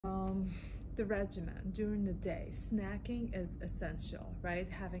the regimen during the day. Snacking is essential, right?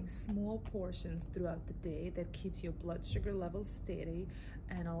 Having small portions throughout the day that keeps your blood sugar levels steady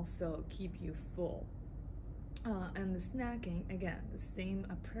and also keep you full. And the snacking, again, the same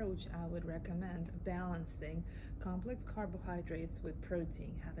approach I would recommend, balancing complex carbohydrates with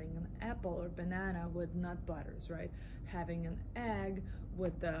protein, having an apple or banana with nut butters, right? Having an egg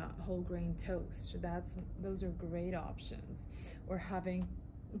with the whole grain toast. Those are great options. Or having,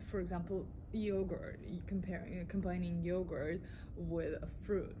 for example, yogurt, combining yogurt with a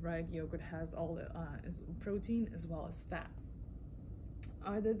fruit, right? Yogurt has all the protein as well as fats.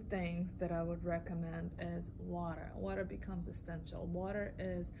 Other things that I would recommend is water. Water becomes essential. Water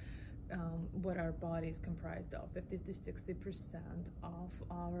is what our body is comprised of. 50 to 60% of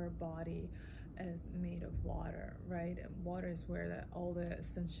our body is made of water, right? And water is where all the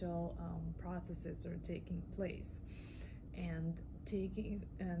essential processes are taking place. And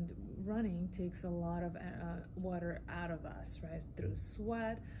running takes a lot of water out of us, right? Through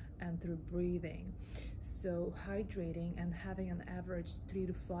sweat and through breathing. So hydrating and having an average 3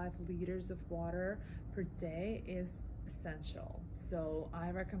 to 5 liters of water per day is essential. So I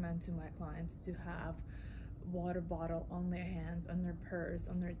recommend to my clients to have water bottle on their hands, on their purse,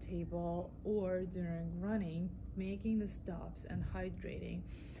 on their table, or during running, making the stops and hydrating,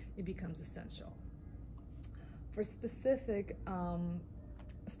 it becomes essential. For specific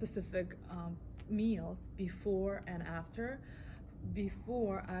meals before and after.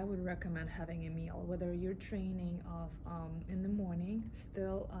 Before, I would recommend having a meal, whether you're training in the morning.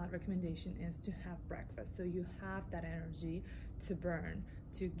 Still, recommendation is to have breakfast, so you have that energy to burn,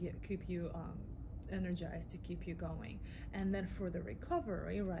 to keep you energized, to keep you going. And then for the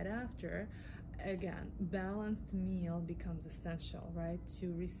recovery right after, again, balanced meal becomes essential, right?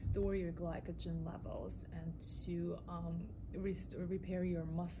 To restore your glycogen levels and to repair your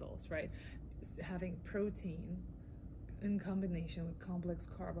muscles, right? Having protein in combination with complex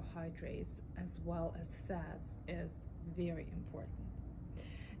carbohydrates as well as fats is very important.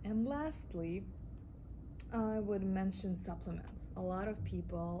 And lastly, I would mention supplements. A lot of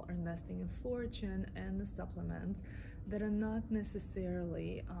people are investing a fortune in the supplements that are not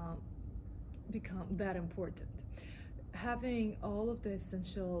necessarily become that important. Having all of the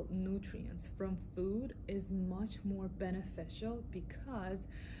essential nutrients from food is much more beneficial because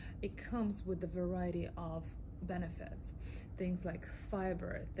it comes with a variety of benefits. Things like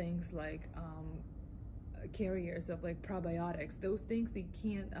fiber, things like carriers of like probiotics, those things they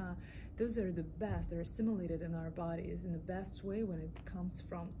can't, those are the best, they're assimilated in our bodies in the best way when it comes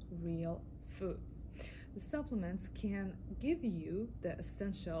from real foods. The supplements can give you the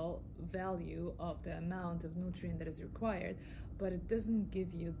essential value of the amount of nutrient that is required, but it doesn't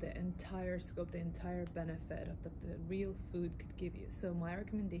give you the entire scope, the entire benefit of the real food could give you. So my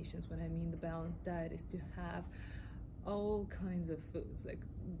recommendations when I mean the balanced diet is to have all kinds of foods, like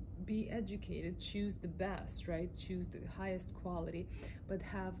be educated, choose the best, right? Choose the highest quality, but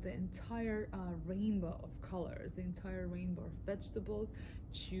have the entire rainbow of colors, the entire rainbow of vegetables.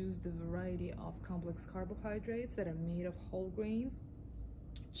 Choose the variety of complex carbohydrates that are made of whole grains.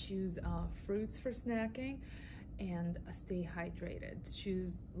 Choose fruits for snacking and stay hydrated.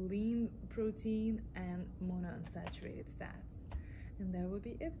 Choose lean protein and monounsaturated fats. And that would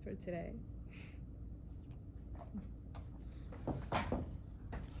be it for today.